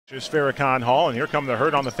Just Farrakhan Hall, and here come the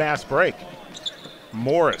Herd on the fast break.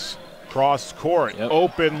 Morris, cross court,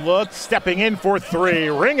 open look, stepping in for three,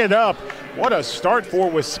 ring it up. What a start for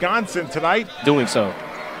Wisconsin tonight. Doing so.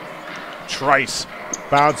 Trice,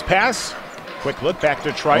 bounce pass, quick look back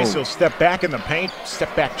to Trice. He'll step back in the paint,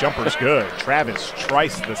 step back jumper's good. Travis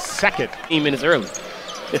Trice the second. 15 minutes early.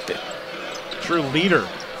 True leader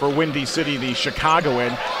for Windy City, the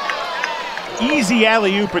Chicagoan. Easy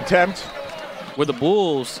alley-oop attempt. Where the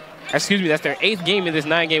Bulls, that's their 8th game in this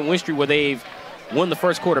 9-game win streak where they've won the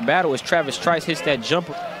first quarter battle as Travis Trice hits that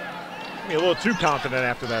jumper. A little too confident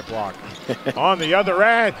after that block. On the other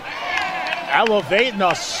end, elevating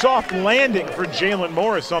a soft landing for Jalen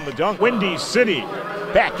Morris on the dunk. Windy City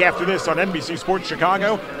back after this on NBC Sports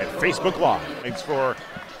Chicago and Facebook Live. Thanks for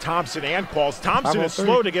Thompson and Pauls. Thompson is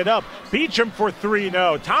slow to get up. Beecham for three,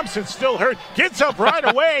 no. Thompson still hurt, gets up right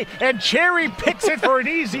away, and Cherry picks it for an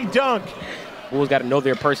easy dunk. Bulls got to know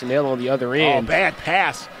their personnel on the other end. Oh, bad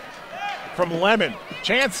pass from Lemon.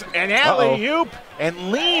 Chance and alley-oop and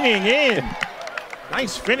leaning in.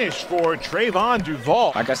 Nice finish for Trayvon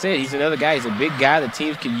Duval. Like I said, he's another guy. He's a big guy that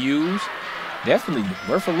teams can use. Definitely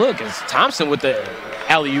worth a look. It's Thompson with the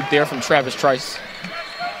alley-oop there from Travis Trice.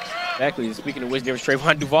 Exactly. Speaking of which, there was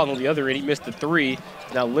Trayvon Duval on the other end. He missed the three.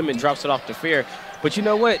 Now Lemon drops it off the fair. But you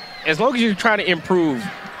know what? As long as you're trying to improve,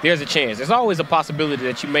 there's a chance. There's always a possibility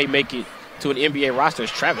that you may make it to an NBA roster.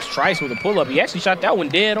 It's Travis Trice with a pull-up. He actually shot that one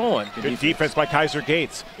dead on. Good defense by Kaiser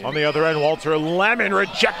Gates. On the other end, Walter Lemon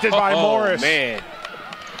rejected by Morris. Man.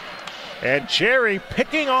 And Cherry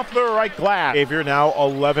picking off the right glass. Xavier now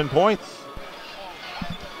 11 points.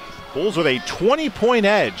 Bulls with a 20-point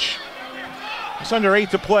edge. Just under 8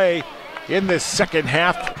 to play in this second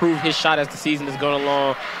half. Prove his shot as the season is going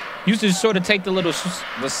along. Used to sort of take the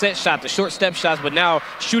set shot, the short step shots, but now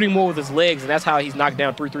shooting more with his legs, and that's how he's knocked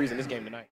down 3 threes in this game tonight.